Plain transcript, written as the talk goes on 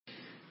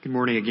Good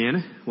morning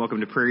again. Welcome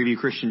to Prairie View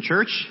Christian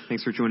Church.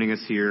 Thanks for joining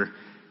us here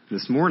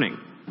this morning.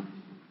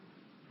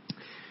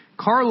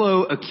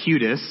 Carlo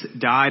Acutis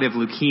died of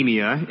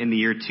leukemia in the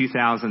year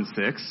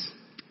 2006,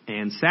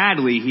 and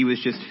sadly, he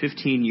was just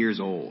 15 years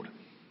old.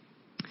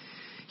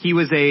 He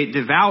was a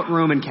devout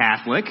Roman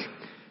Catholic,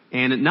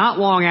 and not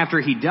long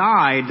after he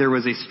died, there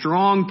was a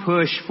strong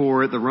push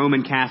for the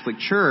Roman Catholic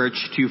Church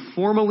to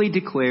formally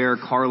declare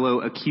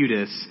Carlo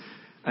Acutis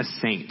a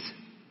saint.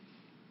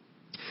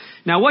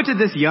 Now, what did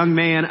this young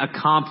man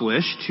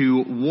accomplish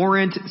to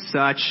warrant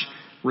such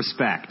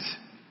respect?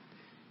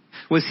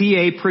 Was he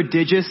a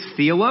prodigious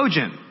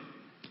theologian?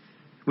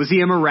 Was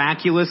he a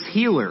miraculous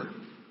healer?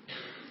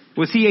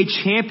 Was he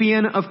a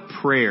champion of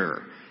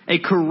prayer, a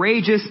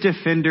courageous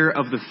defender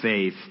of the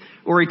faith,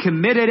 or a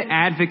committed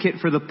advocate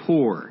for the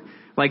poor,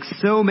 like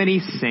so many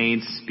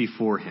saints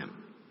before him?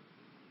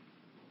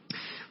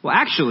 Well,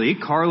 actually,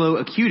 Carlo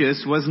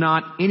Acutis was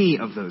not any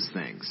of those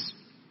things.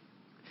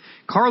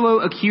 Carlo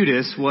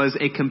Acutis was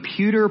a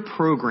computer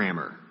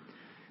programmer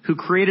who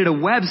created a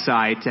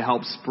website to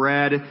help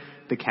spread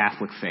the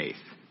Catholic faith.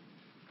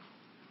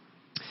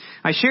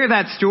 I share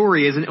that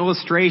story as an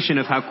illustration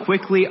of how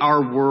quickly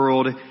our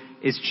world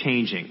is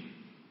changing.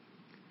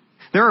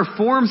 There are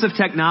forms of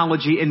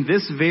technology in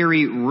this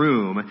very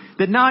room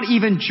that not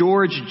even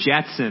George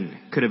Jetson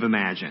could have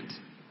imagined.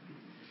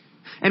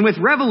 And with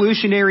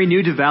revolutionary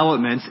new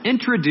developments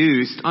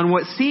introduced on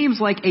what seems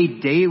like a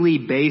daily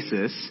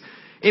basis,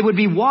 it would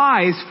be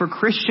wise for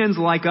Christians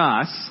like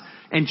us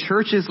and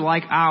churches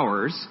like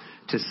ours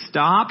to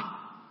stop,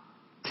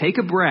 take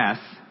a breath,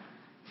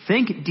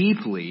 think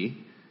deeply,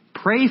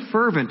 pray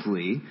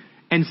fervently,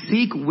 and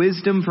seek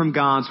wisdom from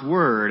God's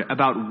Word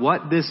about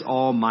what this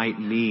all might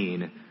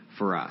mean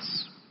for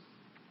us.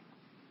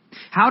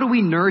 How do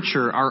we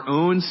nurture our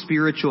own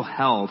spiritual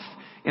health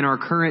in our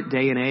current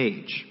day and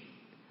age?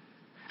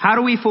 How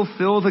do we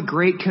fulfill the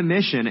Great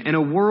Commission in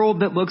a world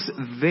that looks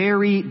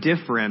very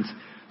different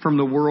from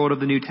the world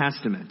of the New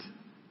Testament?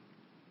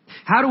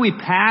 How do we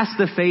pass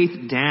the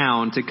faith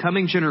down to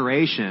coming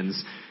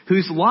generations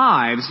whose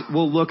lives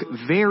will look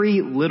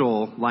very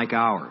little like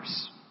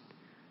ours?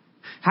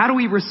 How do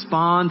we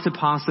respond to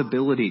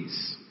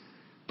possibilities,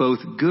 both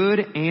good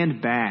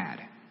and bad,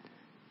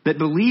 that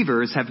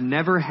believers have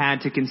never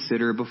had to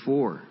consider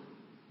before?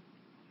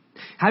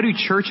 How do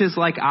churches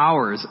like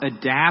ours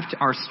adapt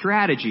our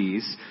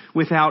strategies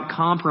without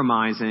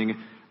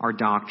compromising our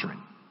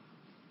doctrine?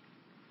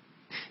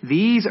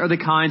 These are the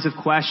kinds of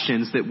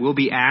questions that we'll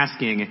be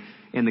asking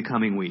in the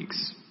coming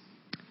weeks.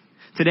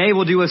 Today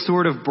we'll do a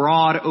sort of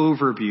broad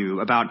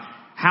overview about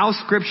how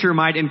Scripture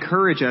might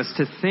encourage us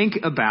to think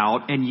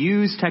about and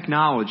use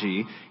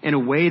technology in a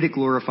way that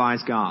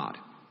glorifies God.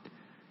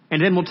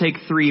 And then we'll take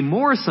 3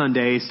 more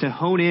Sundays to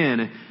hone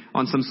in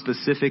on some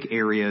specific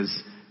areas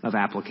of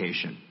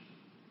application.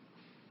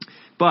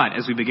 But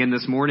as we begin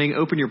this morning,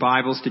 open your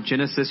Bibles to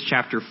Genesis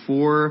chapter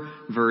 4,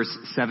 verse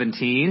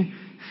 17.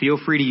 Feel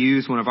free to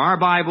use one of our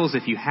Bibles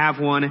if you have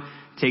one.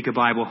 Take a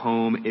Bible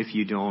home if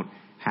you don't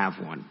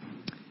have one.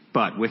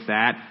 But with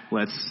that,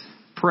 let's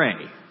pray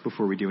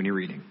before we do any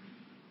reading.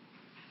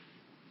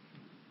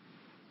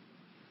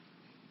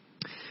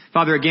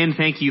 Father, again,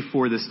 thank you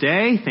for this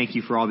day. Thank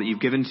you for all that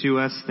you've given to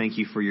us. Thank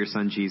you for your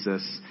Son,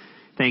 Jesus.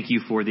 Thank you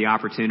for the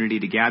opportunity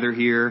to gather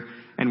here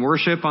and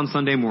worship on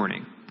Sunday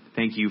morning.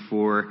 Thank you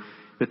for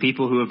the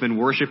people who have been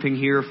worshiping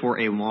here for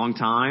a long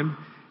time.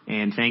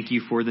 And thank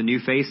you for the new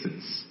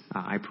faces.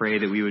 I pray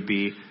that we would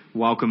be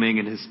welcoming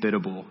and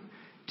hospitable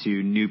to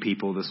new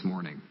people this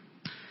morning.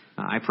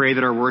 I pray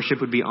that our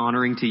worship would be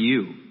honoring to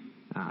you.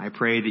 I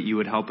pray that you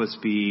would help us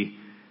be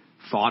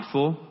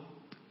thoughtful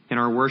in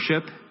our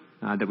worship,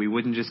 that we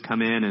wouldn't just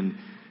come in and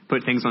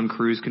put things on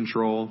cruise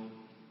control,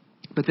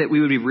 but that we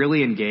would be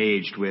really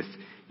engaged with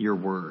your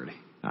word,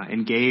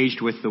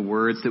 engaged with the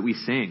words that we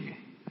sing,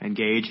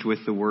 engaged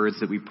with the words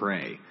that we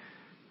pray.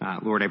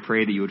 Lord, I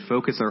pray that you would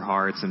focus our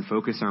hearts and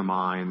focus our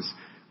minds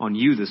on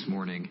you this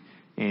morning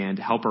and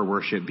help our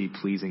worship be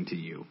pleasing to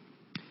you.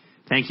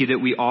 Thank you that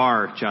we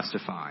are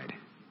justified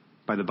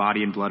by the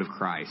body and blood of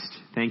Christ.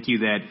 Thank you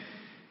that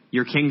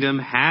your kingdom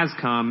has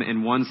come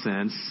in one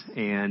sense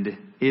and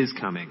is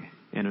coming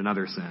in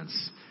another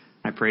sense.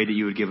 I pray that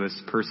you would give us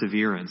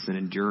perseverance and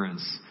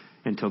endurance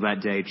until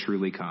that day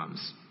truly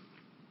comes.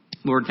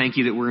 Lord, thank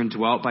you that we're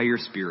indwelt by your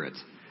Spirit.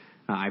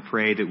 I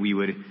pray that we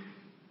would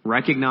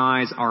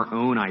recognize our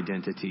own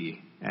identity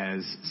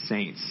as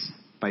saints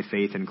by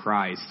faith in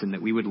Christ, and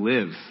that we would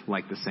live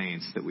like the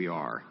saints that we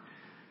are.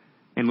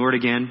 And Lord,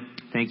 again,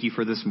 thank you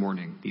for this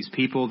morning, these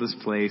people, this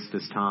place,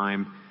 this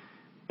time.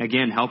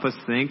 Again, help us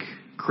think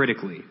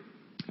critically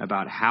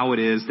about how it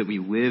is that we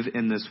live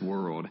in this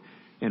world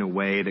in a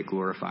way that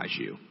glorifies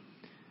you.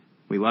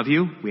 We love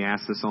you. We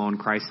ask this all in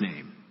Christ's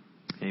name.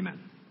 Amen.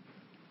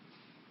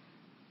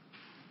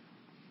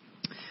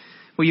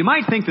 Well, you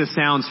might think this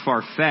sounds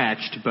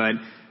far-fetched, but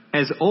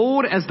as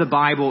old as the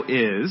Bible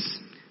is,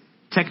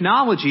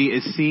 technology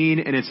is seen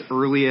in its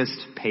earliest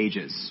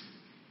pages.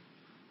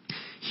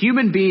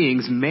 Human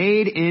beings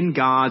made in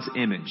God's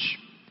image,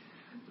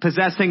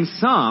 possessing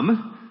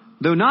some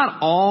though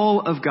not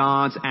all of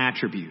God's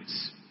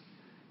attributes.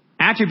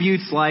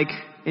 Attributes like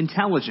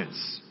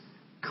intelligence,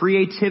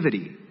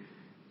 creativity,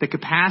 the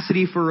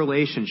capacity for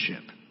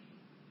relationship.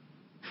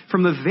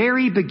 From the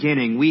very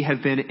beginning, we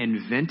have been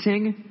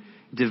inventing,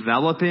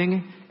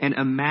 developing, and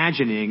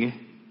imagining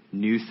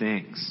new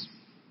things.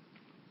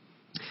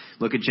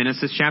 Look at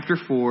Genesis chapter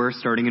 4,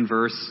 starting in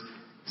verse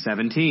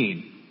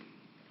 17.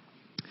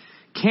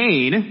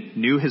 Cain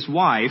knew his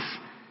wife,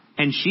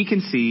 and she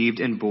conceived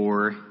and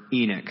bore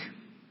Enoch.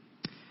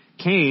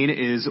 Cain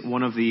is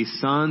one of the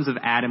sons of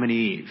Adam and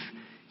Eve.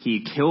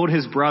 He killed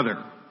his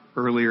brother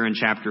earlier in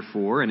chapter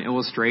 4, an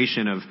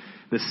illustration of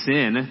the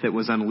sin that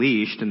was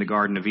unleashed in the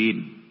Garden of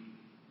Eden.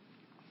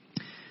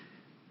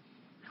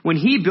 When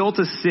he built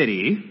a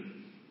city,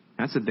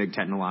 that's a big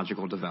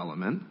technological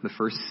development, the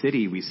first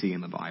city we see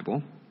in the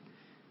Bible,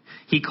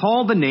 he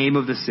called the name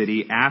of the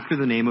city after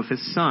the name of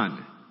his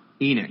son,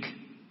 Enoch.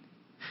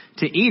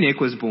 To Enoch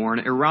was born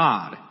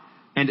Irad,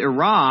 and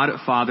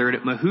Irad fathered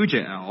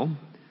Mehujael,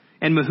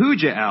 and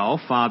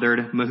Mehujael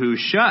fathered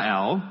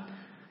Mehushael,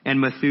 and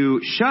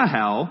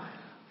Methushael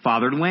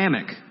fathered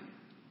Lamech.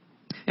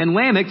 And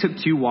Lamech took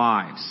 2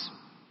 wives.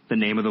 The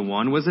name of the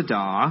one was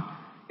Adah,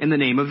 and the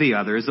name of the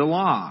other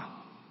Zillah.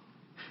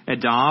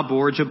 Adah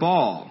bore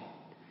Jabal.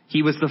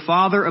 He was the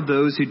father of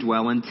those who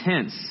dwell in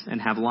tents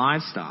and have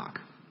livestock.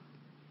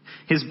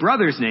 His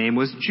brother's name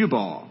was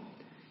Jubal.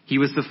 He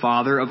was the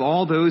father of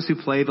all those who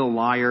play the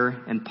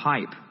lyre and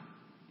pipe.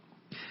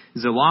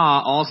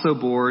 Zillah also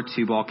bore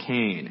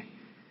Tubal-Cain.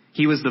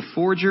 He was the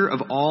forger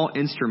of all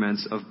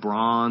instruments of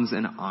bronze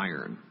and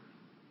iron.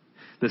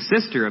 The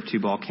sister of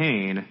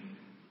Tubal-Cain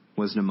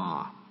was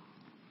Naamah.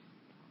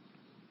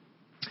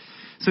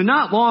 So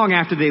not long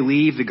after they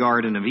leave the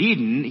Garden of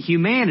Eden,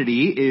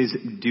 humanity is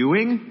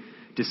doing,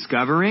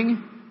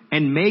 discovering,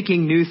 and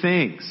making new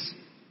things.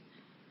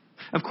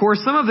 Of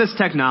course, some of this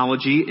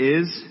technology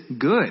is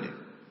good.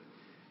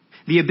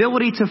 The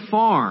ability to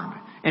farm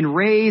and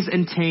raise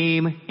and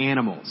tame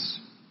animals.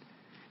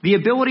 The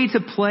ability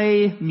to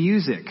play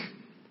music.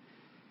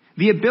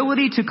 The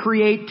ability to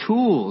create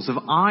tools of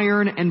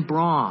iron and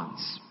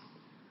bronze.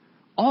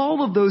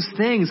 All of those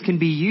things can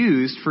be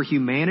used for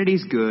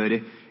humanity's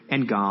good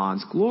and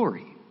God's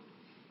glory.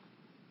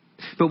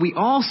 But we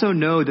also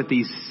know that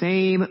these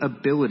same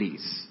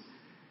abilities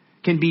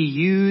can be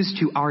used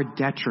to our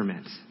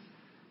detriment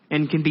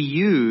and can be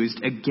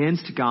used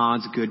against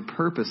God's good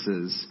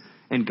purposes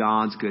and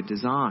God's good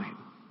design.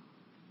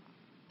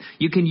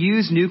 You can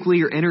use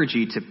nuclear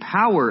energy to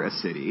power a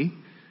city,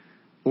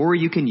 or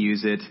you can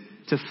use it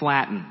to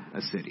flatten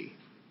a city.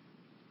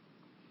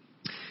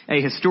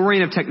 A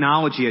historian of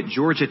technology at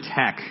Georgia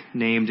Tech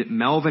named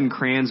Melvin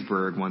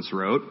Kranzberg once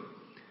wrote,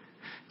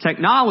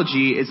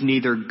 "Technology is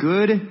neither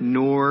good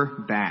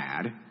nor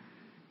bad,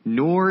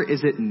 nor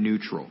is it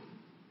neutral."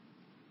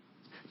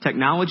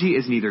 Technology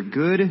is neither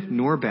good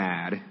nor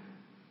bad,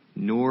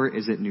 nor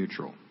is it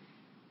neutral.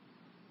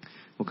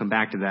 We'll come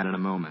back to that in a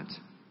moment.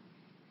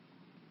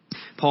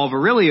 Paul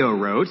Virilio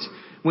wrote,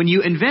 "When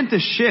you invent the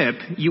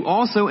ship, you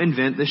also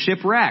invent the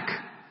shipwreck.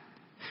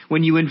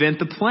 When you invent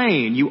the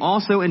plane, you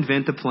also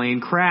invent the plane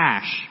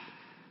crash.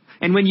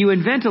 And when you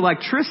invent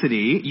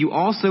electricity, you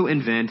also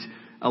invent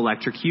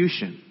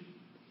electrocution."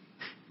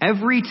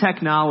 Every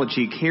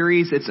technology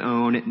carries its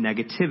own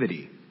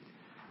negativity,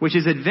 which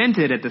is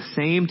invented at the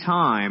same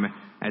time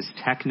as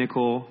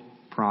technical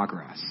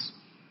progress.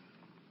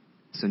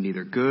 So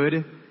neither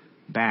good,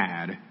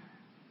 bad,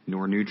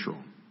 nor neutral.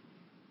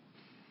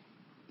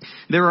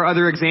 There are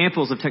other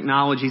examples of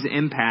technology's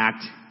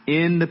impact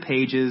in the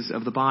pages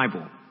of the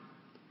Bible.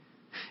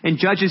 In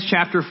Judges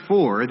chapter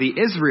 4, the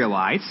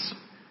Israelites,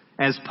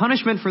 as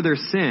punishment for their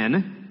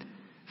sin,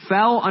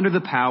 fell under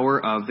the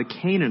power of the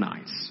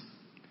Canaanites.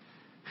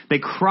 They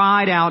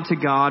cried out to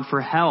God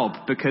for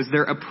help because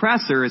their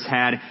oppressors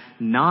had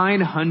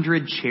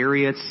 900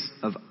 chariots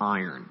of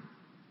iron.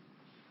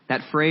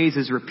 That phrase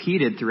is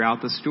repeated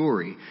throughout the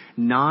story.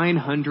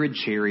 900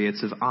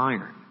 chariots of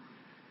iron.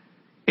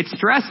 It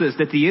stresses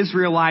that the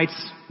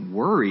Israelites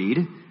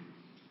worried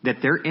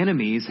that their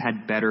enemies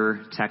had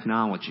better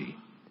technology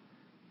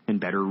and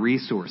better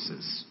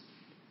resources.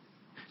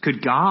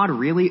 Could God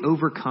really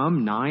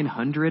overcome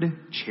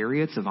 900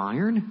 chariots of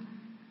iron?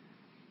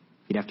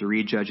 You'd have to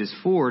read Judges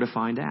 4 to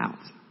find out.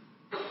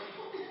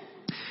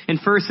 In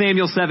 1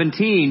 Samuel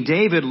 17,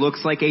 David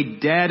looks like a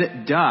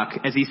dead duck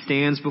as he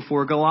stands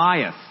before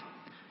Goliath.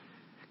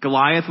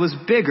 Goliath was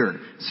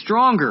bigger,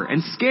 stronger,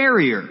 and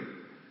scarier.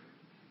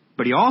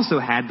 But he also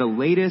had the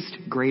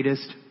latest,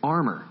 greatest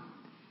armor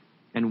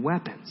and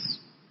weapons.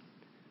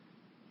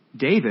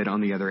 David, on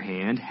the other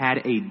hand,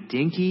 had a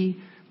dinky,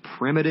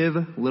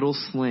 primitive little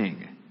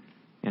sling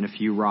and a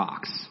few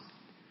rocks.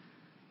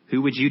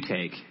 Who would you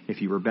take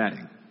if you were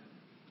betting?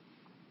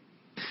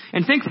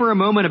 And think for a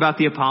moment about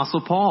the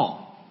Apostle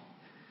Paul.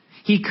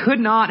 He could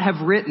not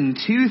have written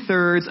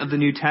 2/3 of the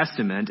New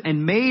Testament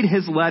and made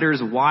his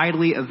letters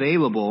widely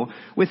available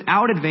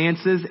without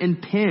advances in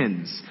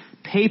pens,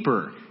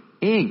 paper,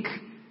 ink,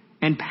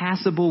 and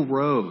passable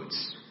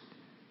roads,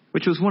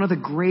 which was one of the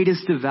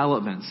greatest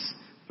developments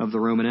of the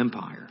Roman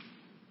Empire.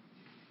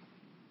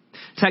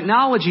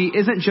 Technology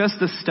isn't just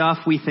the stuff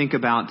we think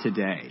about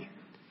today.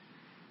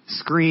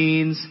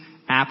 Screens,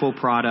 Apple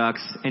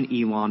products, and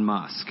Elon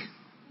Musk.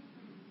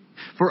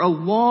 For a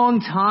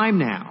long time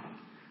now,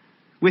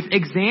 with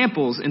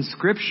examples in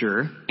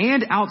Scripture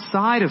and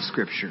outside of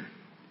Scripture,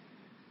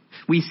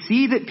 we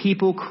see that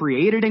people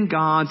created in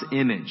God's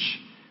image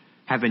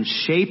have been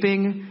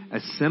shaping,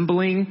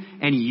 assembling,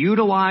 and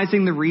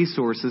utilizing the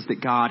resources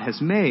that God has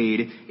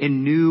made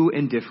in new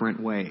and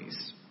different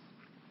ways.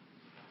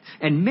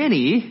 And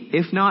many,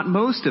 if not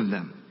most of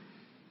them,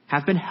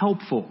 have been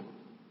helpful.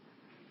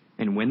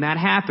 And when that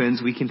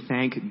happens, we can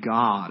thank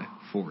God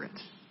for it.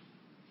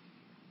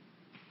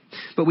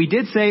 But we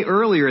did say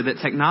earlier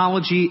that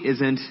technology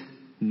isn't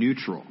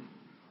neutral.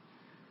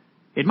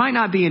 It might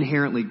not be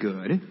inherently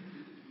good.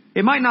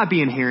 It might not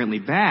be inherently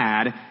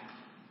bad,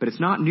 but it's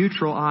not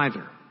neutral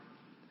either.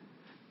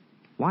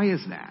 Why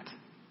is that?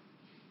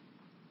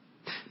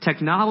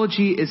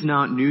 Technology is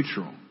not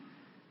neutral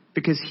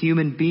because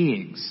human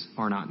beings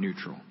are not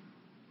neutral.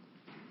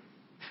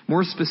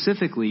 More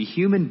specifically,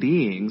 human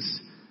beings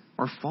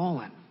are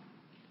fallen.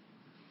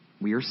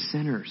 We are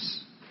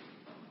sinners.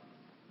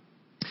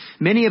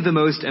 Many of the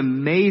most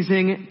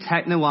amazing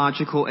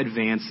technological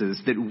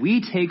advances that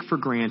we take for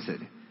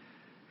granted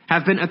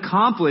have been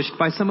accomplished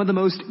by some of the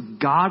most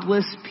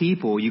godless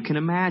people you can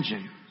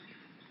imagine.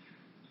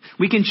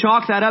 We can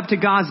chalk that up to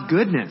God's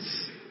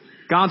goodness,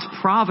 God's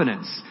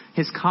providence,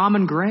 His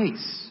common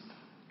grace.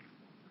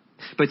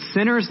 But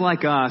sinners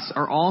like us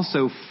are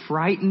also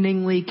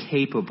frighteningly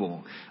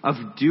capable of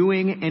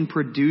doing and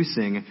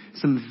producing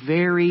some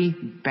very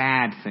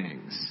bad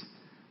things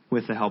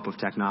with the help of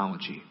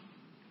technology.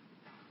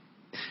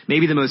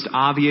 Maybe the most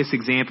obvious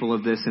example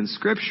of this in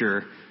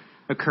Scripture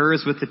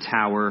occurs with the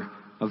Tower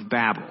of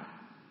Babel.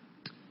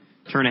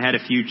 Turn ahead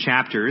a few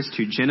chapters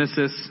to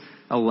Genesis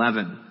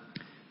 11.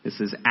 This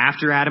is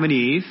after Adam and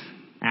Eve,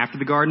 after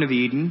the Garden of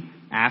Eden,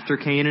 after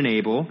Cain and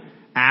Abel,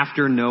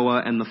 after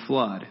Noah and the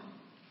flood.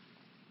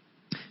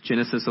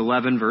 Genesis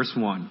 11, verse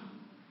 1.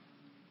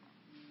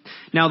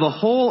 Now the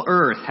whole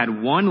earth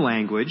had one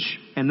language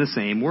and the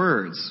same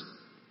words.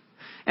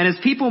 And as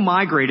people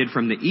migrated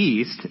from the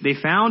east, they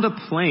found a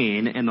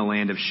plain in the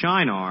land of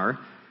Shinar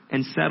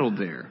and settled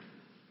there.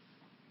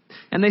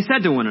 And they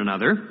said to one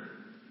another,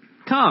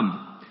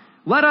 "Come,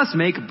 let us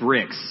make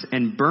bricks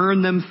and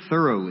burn them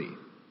thoroughly."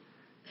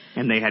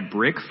 And they had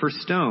brick for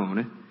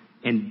stone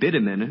and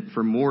bitumen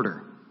for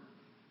mortar.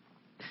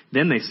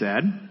 Then they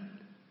said,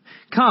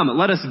 "Come,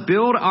 let us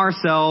build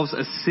ourselves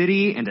a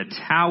city and a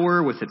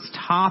tower with its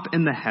top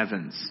in the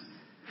heavens.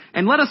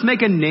 And let us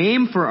make a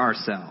name for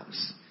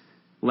ourselves,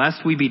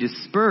 lest we be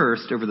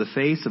dispersed over the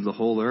face of the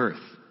whole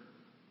earth."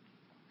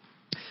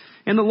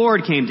 And the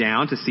Lord came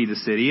down to see the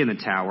city and the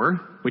tower,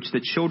 which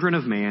the children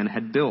of man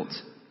had built.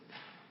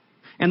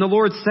 And the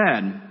Lord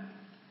said,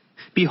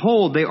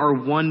 "Behold, they are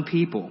one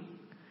people,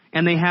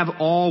 and they have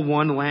all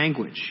one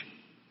language.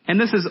 And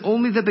this is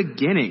only the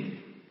beginning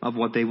of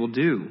what they will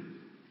do.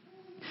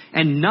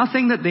 And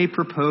nothing that they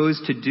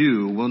propose to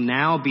do will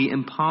now be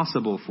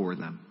impossible for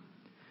them.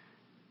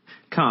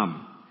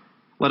 Come,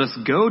 let us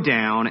go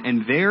down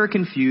and there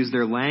confuse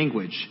their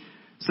language,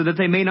 so that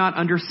they may not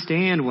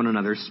understand one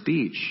another's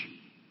speech."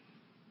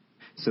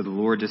 So the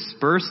Lord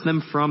dispersed them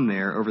from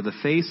there over the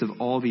face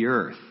of all the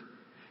earth,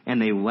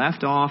 and they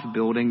left off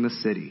building the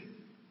city.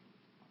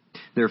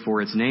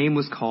 Therefore its name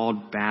was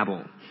called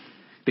Babel,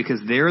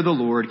 because there the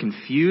Lord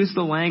confused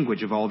the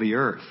language of all the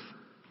earth.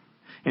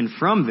 And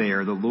from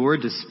there the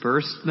Lord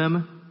dispersed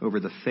them over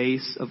the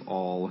face of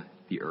all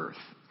the earth.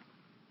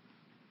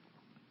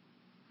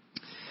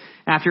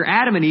 After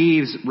Adam and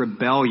Eve's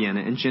rebellion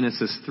in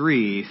Genesis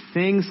 3,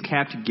 things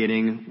kept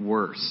getting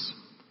worse.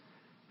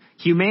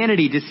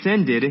 Humanity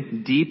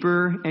descended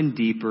deeper and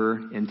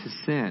deeper into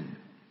sin.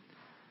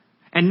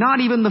 And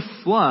not even the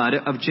flood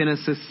of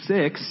Genesis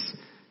 6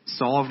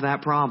 solved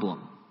that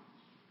problem.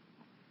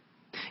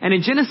 And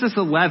in Genesis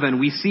 11,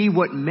 we see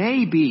what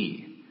may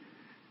be,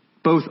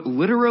 both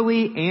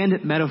literally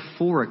and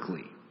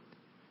metaphorically,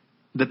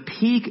 the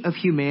peak of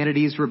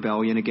humanity's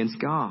rebellion against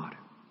God.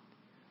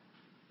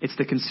 It's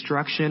the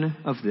construction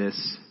of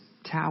this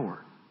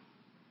tower.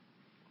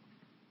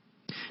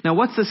 Now,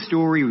 what's the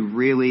story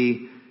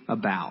really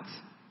about?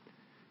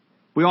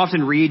 We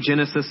often read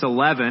Genesis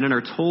 11 and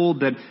are told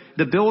that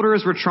the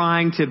builders were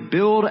trying to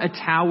build a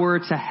tower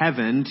to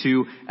heaven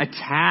to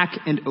attack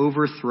and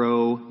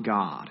overthrow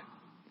God.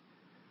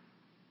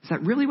 Is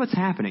that really what's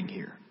happening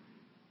here?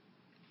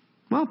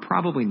 Well,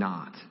 probably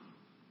not.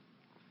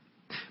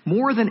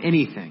 More than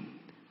anything,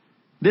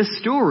 this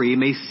story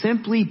may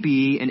simply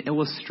be an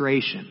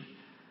illustration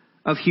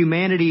of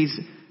humanity's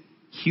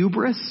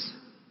hubris,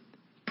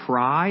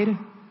 pride,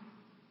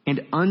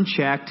 and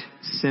unchecked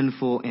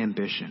sinful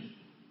ambition.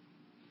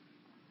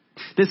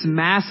 This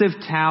massive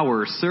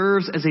tower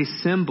serves as a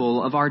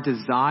symbol of our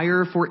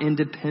desire for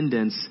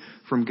independence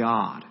from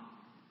God.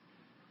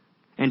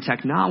 And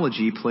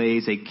technology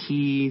plays a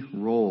key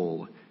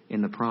role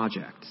in the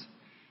project.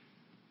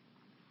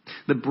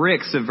 The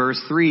bricks of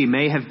verse 3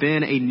 may have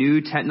been a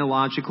new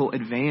technological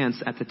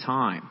advance at the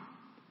time.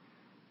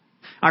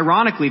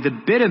 Ironically,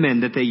 the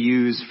bitumen that they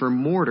use for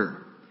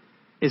mortar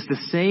is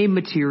the same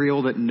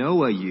material that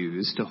Noah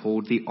used to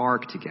hold the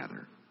ark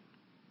together.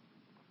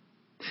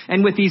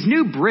 And with these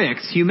new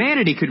bricks,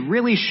 humanity could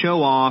really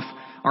show off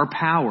our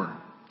power.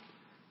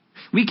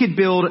 We could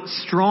build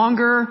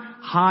stronger,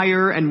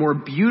 higher, and more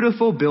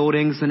beautiful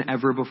buildings than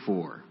ever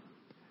before.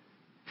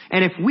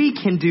 And if we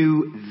can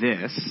do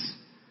this,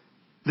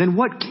 then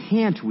what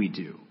can't we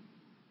do?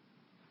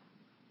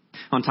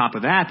 On top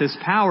of that, this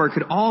power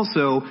could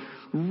also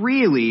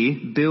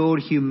really build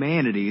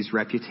humanity's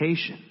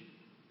reputation.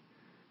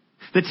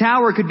 The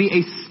tower could be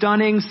a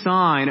stunning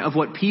sign of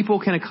what people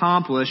can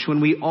accomplish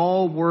when we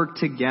all work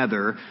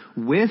together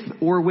with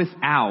or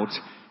without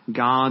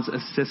God's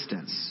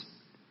assistance,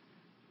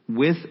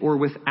 with or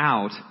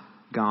without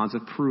God's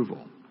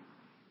approval.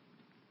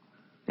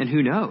 And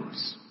who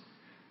knows?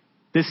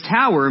 This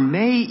tower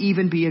may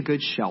even be a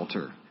good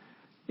shelter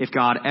if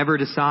God ever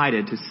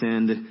decided to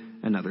send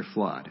another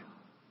flood.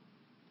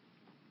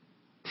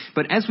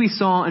 But as we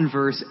saw in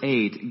verse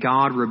 8,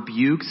 God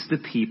rebukes the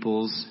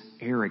people's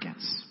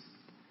arrogance.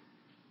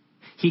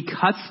 He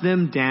cuts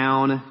them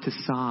down to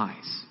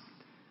size,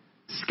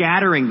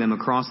 scattering them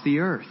across the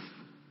earth.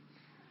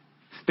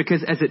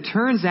 Because as it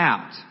turns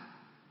out,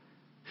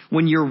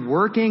 when you're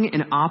working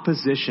in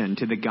opposition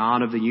to the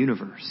God of the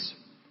universe,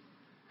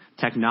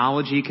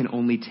 technology can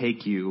only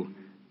take you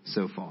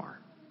so far.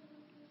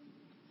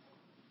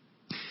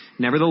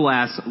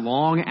 Nevertheless,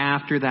 long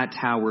after that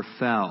tower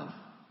fell,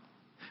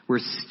 we're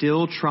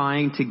still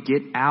trying to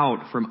get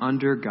out from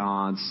under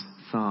God's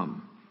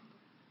thumb.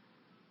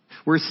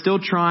 We're still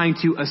trying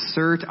to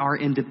assert our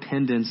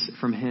independence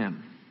from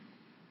Him.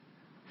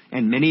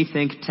 And many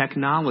think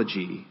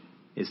technology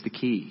is the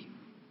key.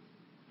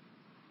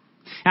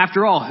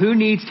 After all, who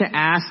needs to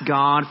ask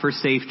God for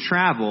safe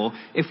travel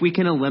if we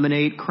can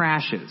eliminate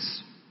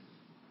crashes?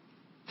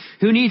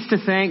 Who needs to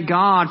thank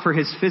God for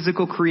His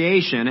physical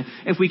creation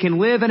if we can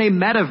live in a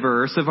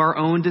metaverse of our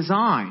own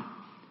design?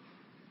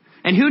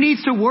 And who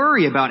needs to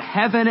worry about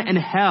heaven and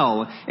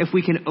hell if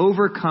we can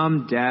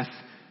overcome death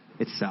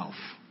itself?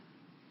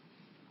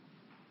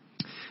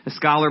 A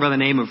scholar by the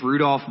name of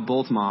Rudolf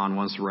Bultmann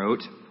once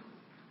wrote,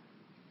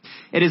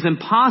 "It is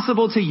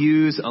impossible to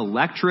use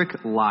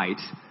electric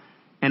light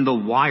and the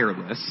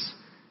wireless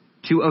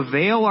to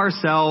avail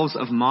ourselves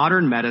of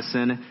modern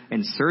medicine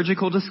and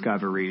surgical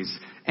discoveries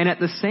and at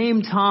the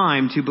same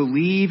time to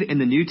believe in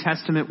the New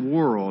Testament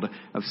world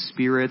of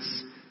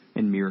spirits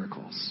and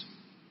miracles."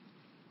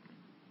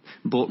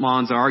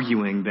 Bultmann's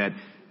arguing that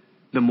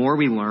the more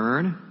we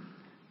learn,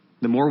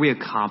 the more we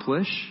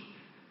accomplish,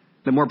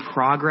 the more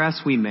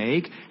progress we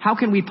make, how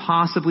can we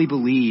possibly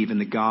believe in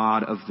the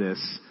God of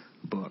this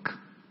book?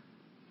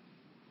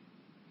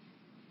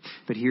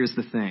 But here's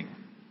the thing.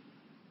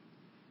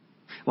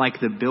 Like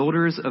the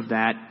builders of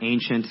that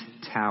ancient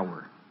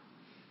tower,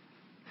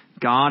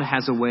 God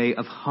has a way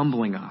of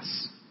humbling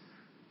us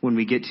when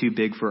we get too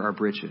big for our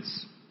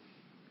britches.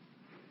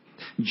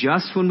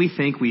 Just when we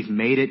think we've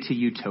made it to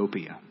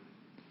utopia,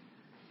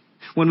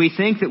 when we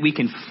think that we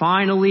can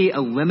finally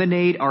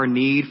eliminate our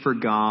need for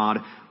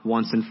God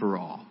once and for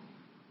all,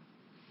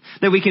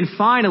 that we can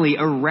finally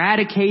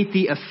eradicate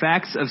the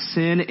effects of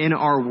sin in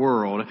our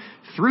world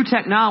through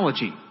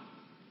technology,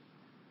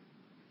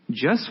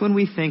 just when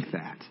we think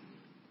that,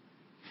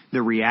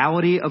 the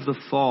reality of the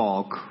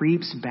fall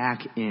creeps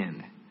back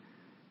in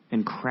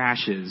and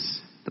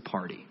crashes the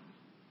party.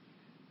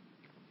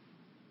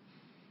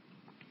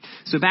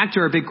 So back to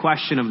our big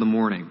question of the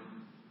morning.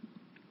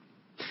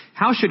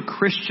 How should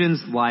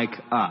Christians like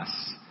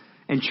us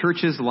and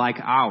churches like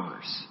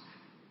ours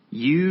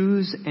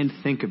use and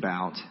think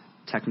about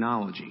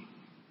technology?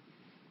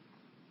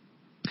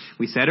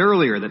 We said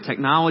earlier that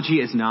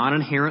technology is not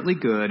inherently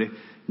good,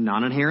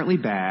 not inherently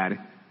bad,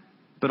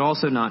 but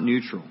also not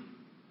neutral.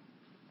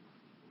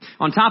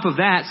 On top of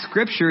that,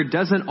 Scripture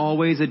doesn't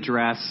always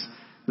address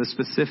the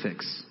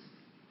specifics.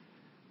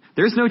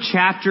 There's no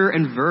chapter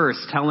and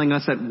verse telling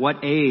us at what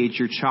age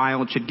your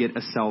child should get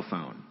a cell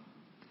phone.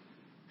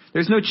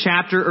 There's no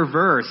chapter or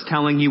verse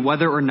telling you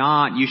whether or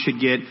not you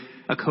should get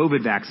a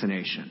COVID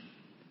vaccination.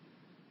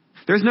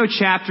 There's no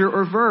chapter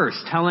or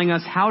verse telling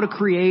us how to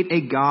create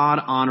a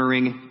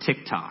God-honoring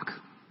TikTok.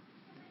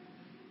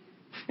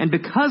 And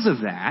because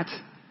of that,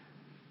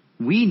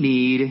 we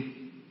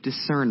need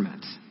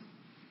discernment.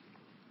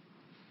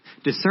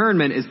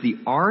 Discernment is the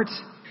art,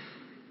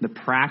 the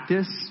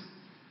practice,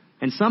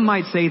 and some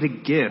might say the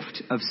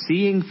gift of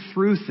seeing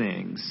through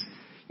things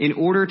in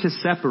order to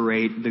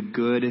separate the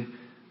good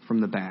from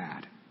the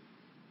bad.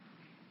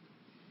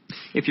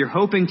 If you're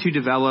hoping to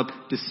develop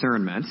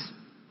discernment,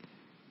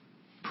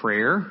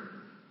 prayer,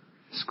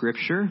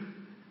 Scripture,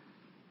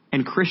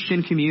 and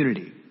Christian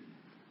community,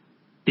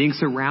 being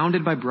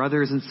surrounded by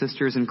brothers and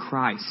sisters in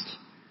Christ,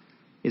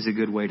 is a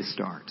good way to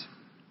start.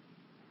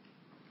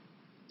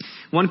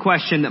 One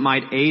question that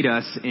might aid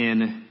us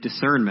in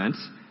discernment,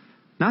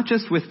 not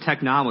just with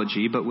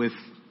technology, but with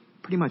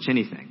pretty much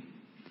anything,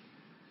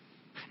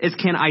 is,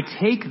 can I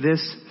take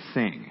this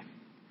thing?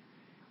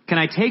 Can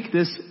I take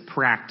this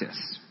practice?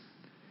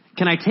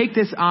 Can I take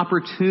this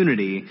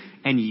opportunity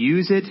and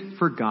use it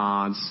for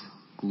God's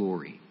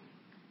glory?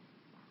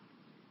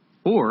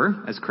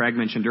 Or, as Craig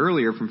mentioned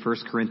earlier from 1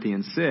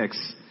 Corinthians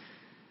 6,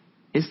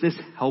 is this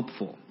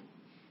helpful?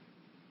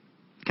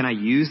 Can I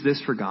use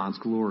this for God's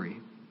glory?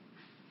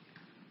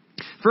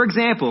 For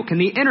example, can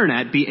the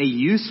internet be a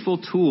useful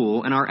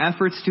tool in our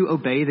efforts to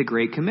obey the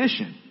Great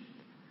Commission?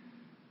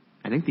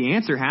 I think the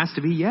answer has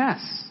to be yes.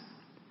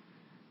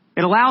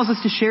 It allows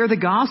us to share the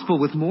gospel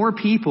with more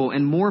people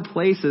in more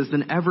places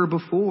than ever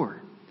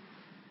before.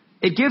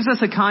 It gives us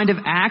a kind of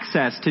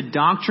access to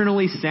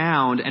doctrinally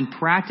sound and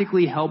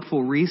practically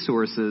helpful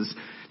resources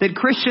that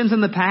Christians in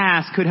the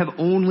past could have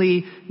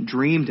only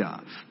dreamed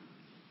of.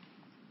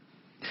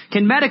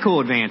 Can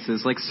medical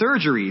advances like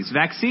surgeries,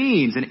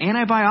 vaccines, and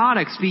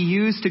antibiotics be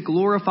used to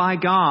glorify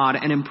God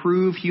and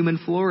improve human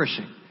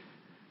flourishing?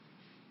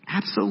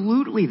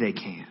 Absolutely they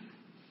can.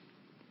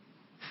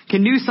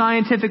 Can new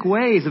scientific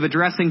ways of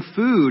addressing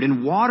food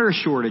and water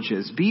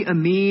shortages be a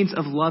means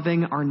of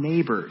loving our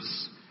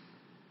neighbors?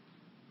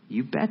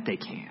 You bet they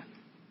can.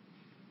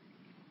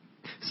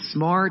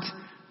 Smart,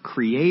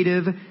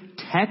 creative,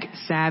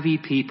 tech-savvy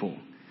people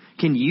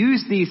can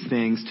use these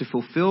things to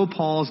fulfill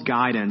Paul's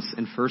guidance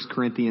in 1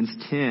 Corinthians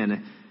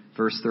 10,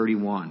 verse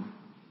 31.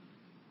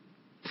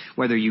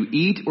 Whether you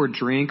eat or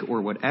drink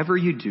or whatever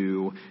you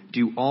do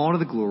all to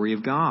the glory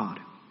of God.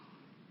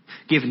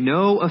 Give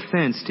no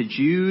offense to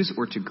Jews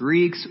or to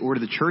Greeks or to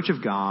the church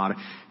of God,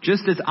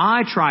 just as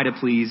I try to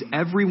please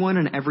everyone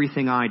in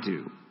everything I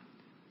do.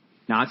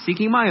 Not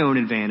seeking my own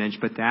advantage,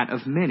 but that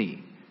of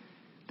many,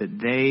 that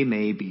they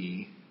may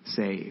be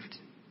saved.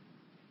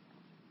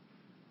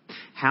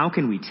 How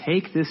can we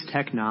take this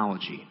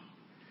technology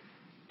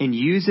and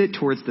use it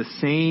towards the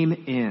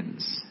same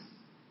ends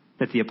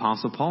that the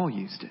Apostle Paul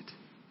used it?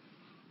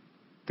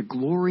 The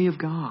glory of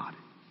God,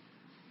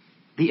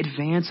 the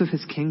advance of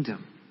his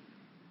kingdom,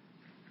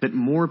 that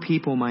more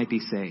people might be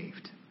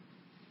saved.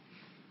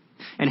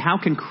 And how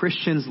can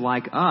Christians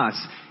like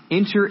us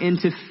enter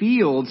into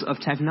fields of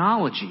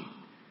technology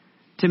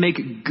to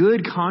make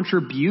good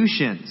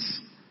contributions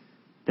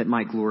that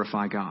might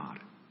glorify God?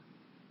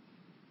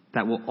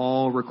 That will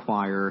all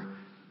require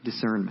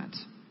discernment,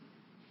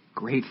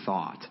 great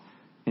thought,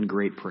 and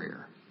great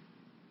prayer.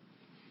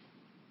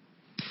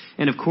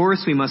 And of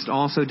course, we must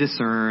also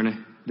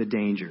discern the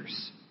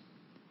dangers.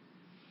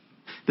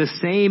 The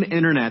same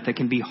internet that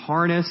can be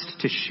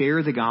harnessed to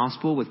share the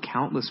gospel with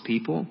countless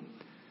people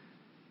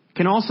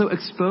can also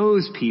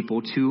expose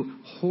people to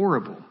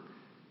horrible,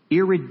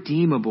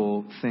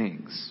 irredeemable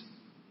things.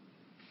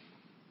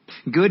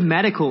 Good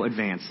medical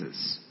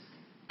advances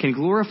can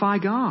glorify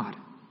God.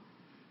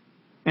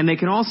 And they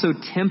can also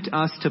tempt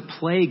us to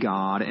play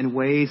God in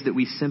ways that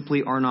we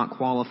simply are not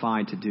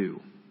qualified to do.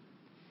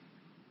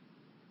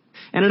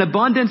 And an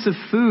abundance of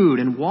food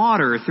and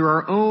water through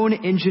our own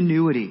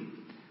ingenuity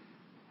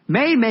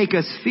may make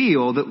us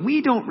feel that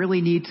we don't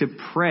really need to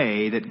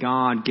pray that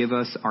God give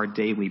us our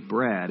daily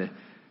bread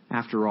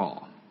after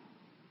all,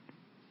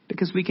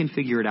 because we can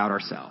figure it out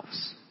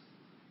ourselves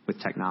with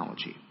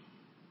technology.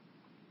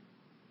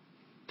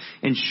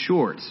 In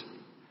short,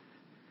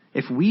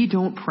 if we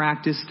don't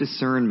practice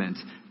discernment,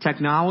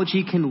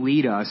 technology can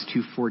lead us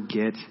to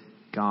forget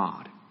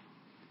God.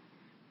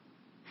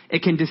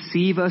 It can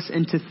deceive us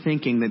into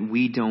thinking that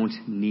we don't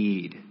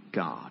need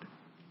God.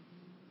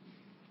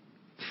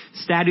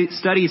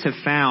 Studies have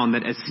found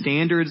that as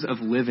standards of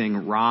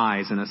living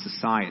rise in a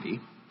society,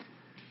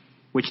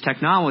 which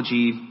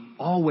technology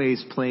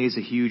always plays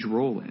a huge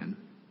role in,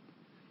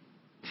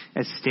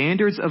 as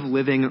standards of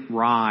living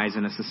rise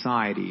in a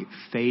society,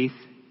 faith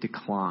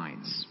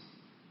declines.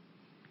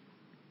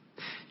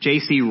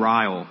 J.C.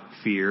 Ryle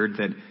feared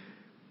that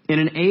in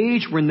an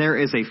age when there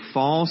is a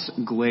false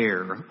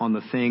glare on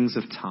the things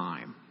of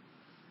time,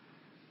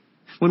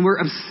 when we're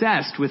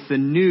obsessed with the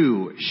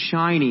new,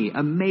 shiny,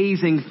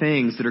 amazing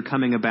things that are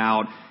coming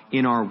about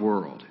in our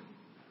world,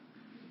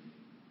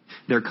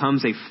 there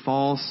comes a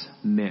false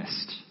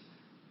mist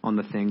on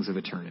the things of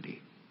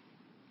eternity.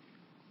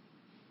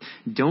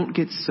 Don't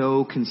get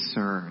so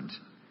concerned.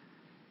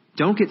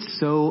 Don't get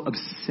so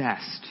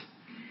obsessed.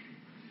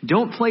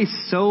 Don't place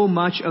so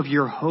much of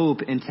your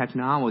hope in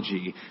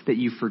technology that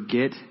you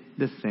forget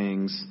the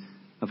things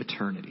of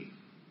eternity.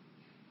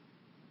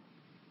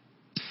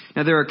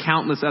 Now, there are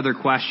countless other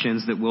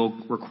questions that will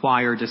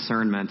require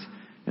discernment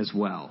as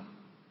well.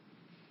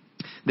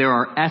 There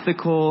are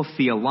ethical,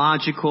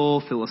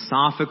 theological,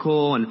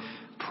 philosophical, and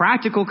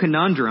practical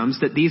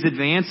conundrums that these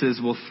advances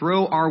will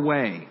throw our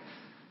way,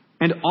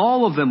 and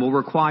all of them will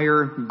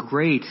require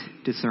great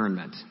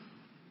discernment.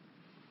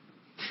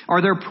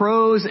 Are there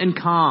pros and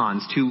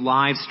cons to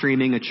live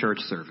streaming a church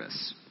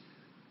service?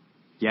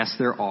 Yes,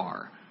 there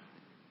are.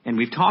 And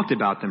we've talked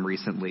about them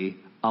recently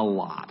a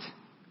lot.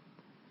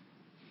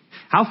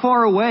 How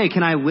far away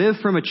can I live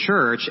from a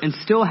church and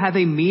still have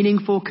a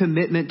meaningful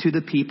commitment to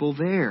the people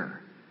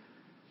there?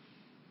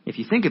 If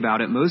you think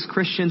about it, most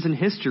Christians in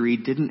history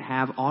didn't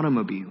have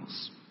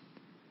automobiles.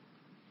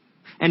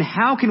 And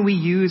how can we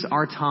use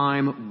our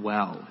time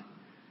well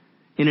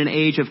in an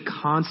age of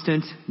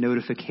constant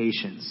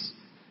notifications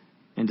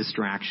and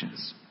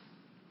distractions?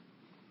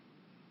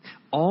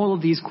 All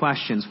of these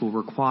questions will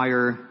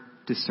require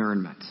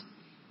discernment.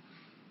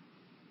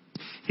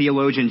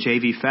 Theologian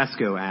J.V.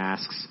 Fesco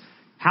asks,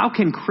 how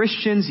can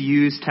Christians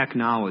use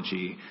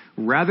technology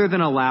rather than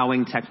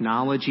allowing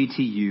technology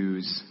to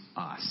use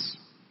us?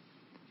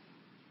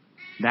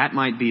 That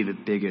might be the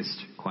biggest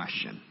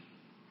question.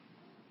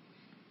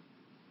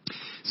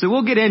 So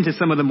we'll get into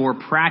some of the more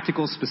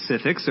practical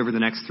specifics over the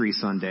next 3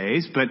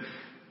 Sundays, but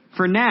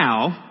for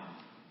now,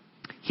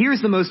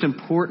 here's the most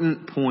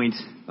important point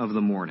of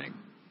the morning.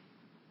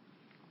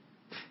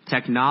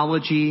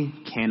 Technology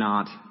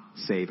cannot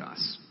save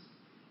us.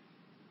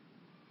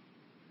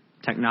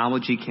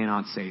 Technology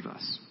cannot save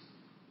us.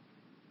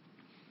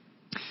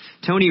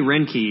 Tony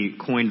Reinke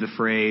coined the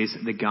phrase,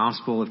 the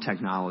gospel of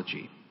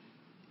technology.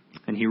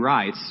 And he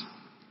writes,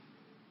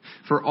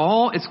 for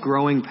all its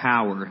growing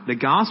power, the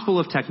gospel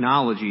of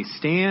technology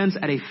stands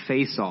at a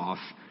face-off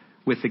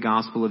with the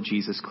gospel of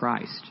Jesus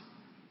Christ.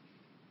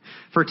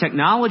 For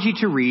technology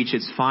to reach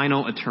its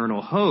final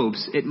eternal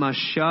hopes, it must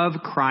shove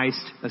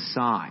Christ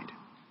aside.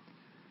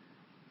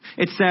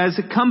 It says,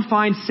 come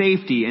find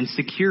safety and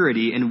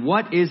security in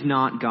what is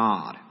not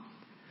God,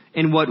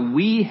 in what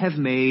we have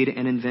made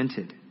and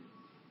invented.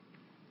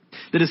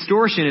 The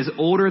distortion is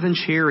older than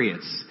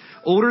chariots,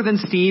 older than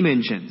steam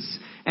engines,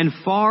 and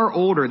far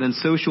older than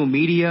social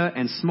media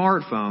and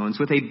smartphones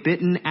with a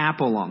bitten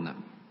apple on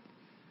them,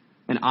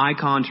 an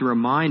icon to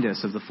remind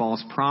us of the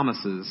false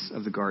promises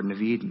of the Garden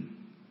of Eden.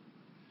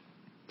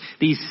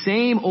 These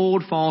same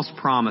old false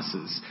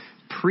promises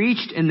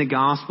preached in the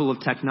gospel of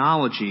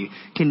technology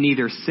can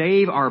neither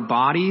save our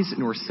bodies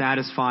nor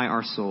satisfy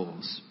our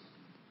souls.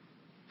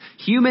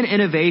 Human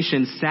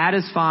innovation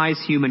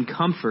satisfies human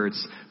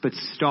comforts, but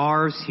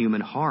starves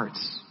human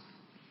hearts.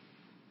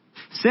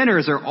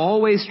 Sinners are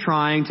always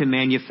trying to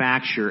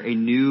manufacture a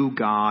new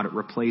God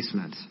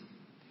replacement.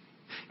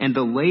 And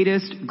the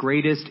latest,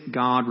 greatest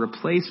God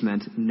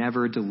replacement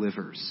never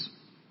delivers.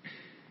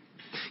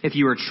 If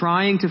you are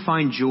trying to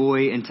find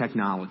joy in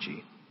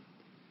technology,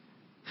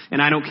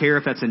 and I don't care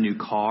if that's a new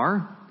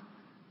car,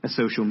 a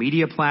social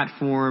media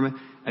platform,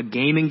 a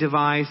gaming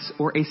device,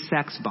 or a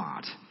sex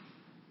bot,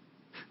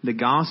 the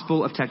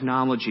gospel of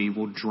technology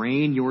will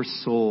drain your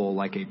soul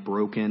like a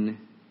broken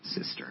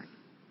cistern.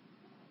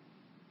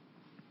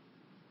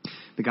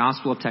 The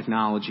gospel of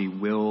technology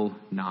will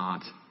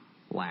not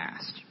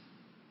last.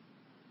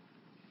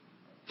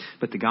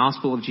 But the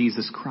gospel of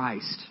Jesus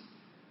Christ,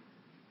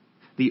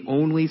 the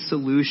only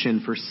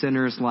solution for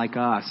sinners like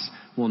us,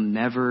 will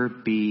never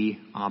be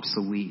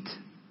obsolete.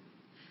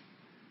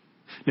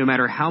 No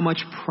matter how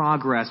much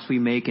progress we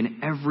make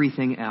in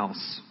everything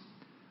else,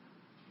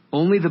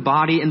 only the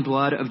body and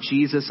blood of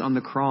Jesus on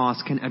the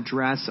cross can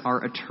address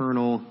our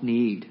eternal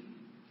need.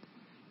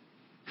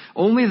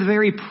 Only the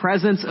very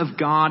presence of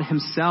God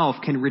himself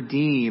can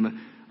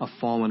redeem a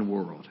fallen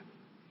world.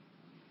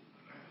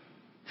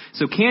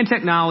 So can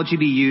technology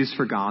be used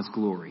for God's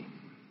glory?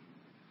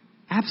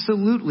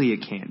 Absolutely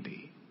it can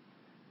be.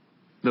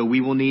 Though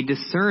we will need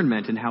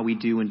discernment in how we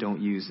do and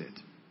don't use it.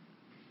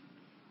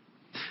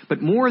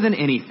 But more than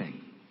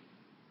anything,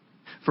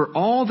 for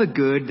all the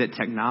good that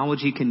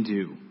technology can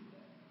do,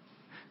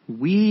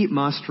 we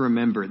must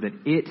remember that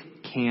it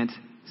can't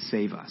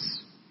save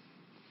us.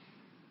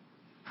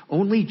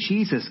 Only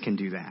Jesus can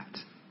do that.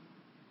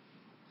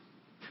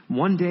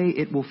 One day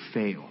it will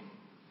fail,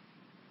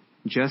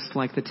 just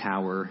like the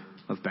Tower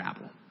of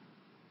Babel.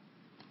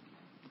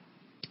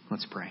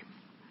 Let's pray.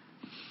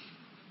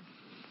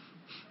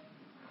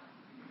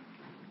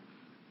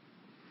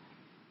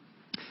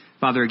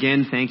 Father,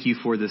 again, thank you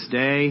for this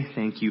day.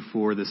 Thank you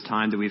for this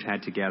time that we've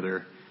had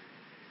together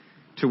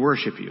to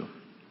worship you.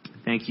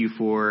 Thank you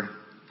for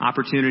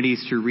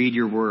opportunities to read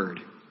your word.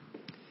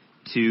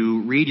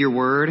 To read your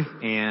word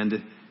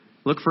and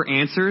look for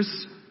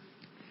answers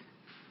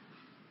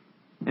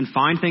and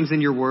find things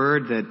in your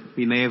word that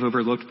we may have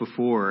overlooked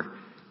before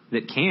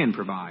that can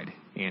provide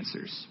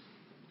answers.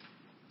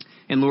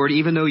 And Lord,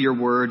 even though your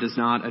word does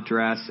not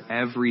address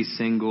every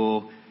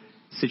single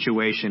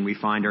situation we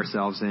find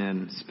ourselves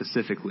in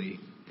specifically,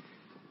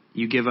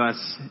 you give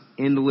us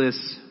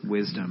endless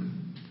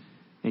wisdom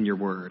in your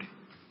word.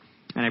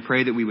 And I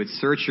pray that we would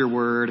search your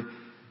word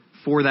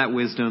for that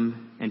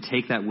wisdom and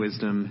take that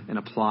wisdom and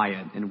apply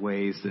it in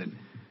ways that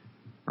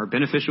are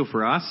beneficial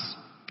for us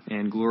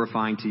and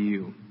glorifying to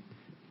you,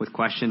 with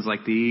questions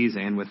like these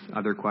and with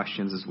other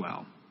questions as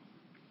well.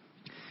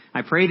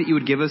 I pray that you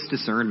would give us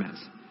discernment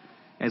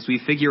as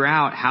we figure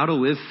out how to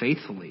live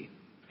faithfully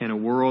in a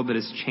world that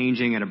is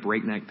changing at a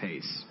breakneck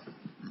pace.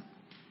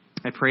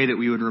 I pray that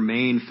we would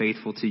remain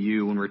faithful to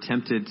you when we're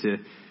tempted to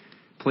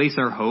place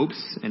our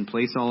hopes and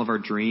place all of our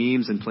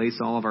dreams and place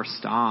all of our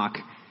stock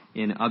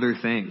in other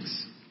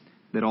things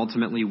that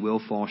ultimately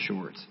will fall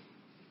short.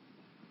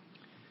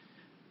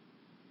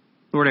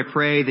 Lord, I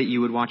pray that you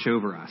would watch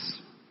over us,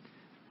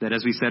 that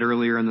as we said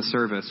earlier in the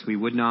service, we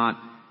would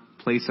not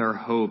place our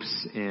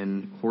hopes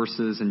in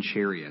horses and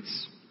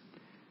chariots,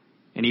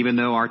 And even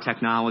though our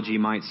technology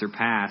might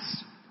surpass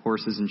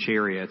horses and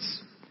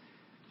chariots,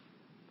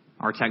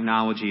 our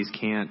technologies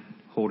can't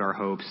hold our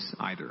hopes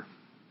either.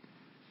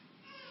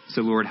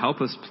 So Lord,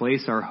 help us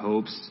place our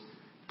hopes,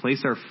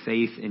 place our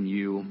faith in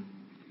you.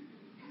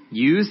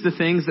 Use the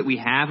things that we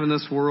have in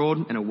this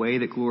world in a way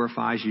that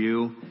glorifies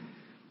you.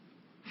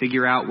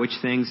 Figure out which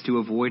things to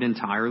avoid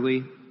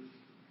entirely.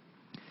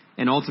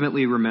 And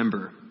ultimately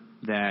remember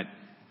that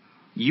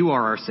you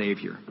are our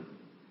Savior.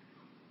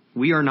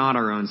 We are not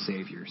our own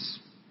saviors.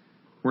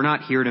 We're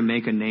not here to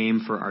make a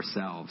name for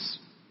ourselves.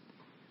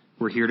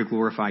 We're here to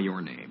glorify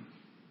your name.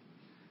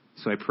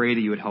 So I pray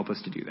that you would help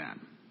us to do that.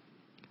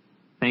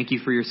 Thank you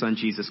for your Son,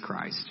 Jesus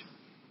Christ.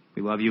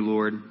 We love you,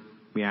 Lord.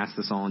 We ask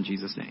this all in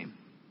Jesus' name.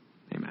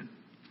 Amen.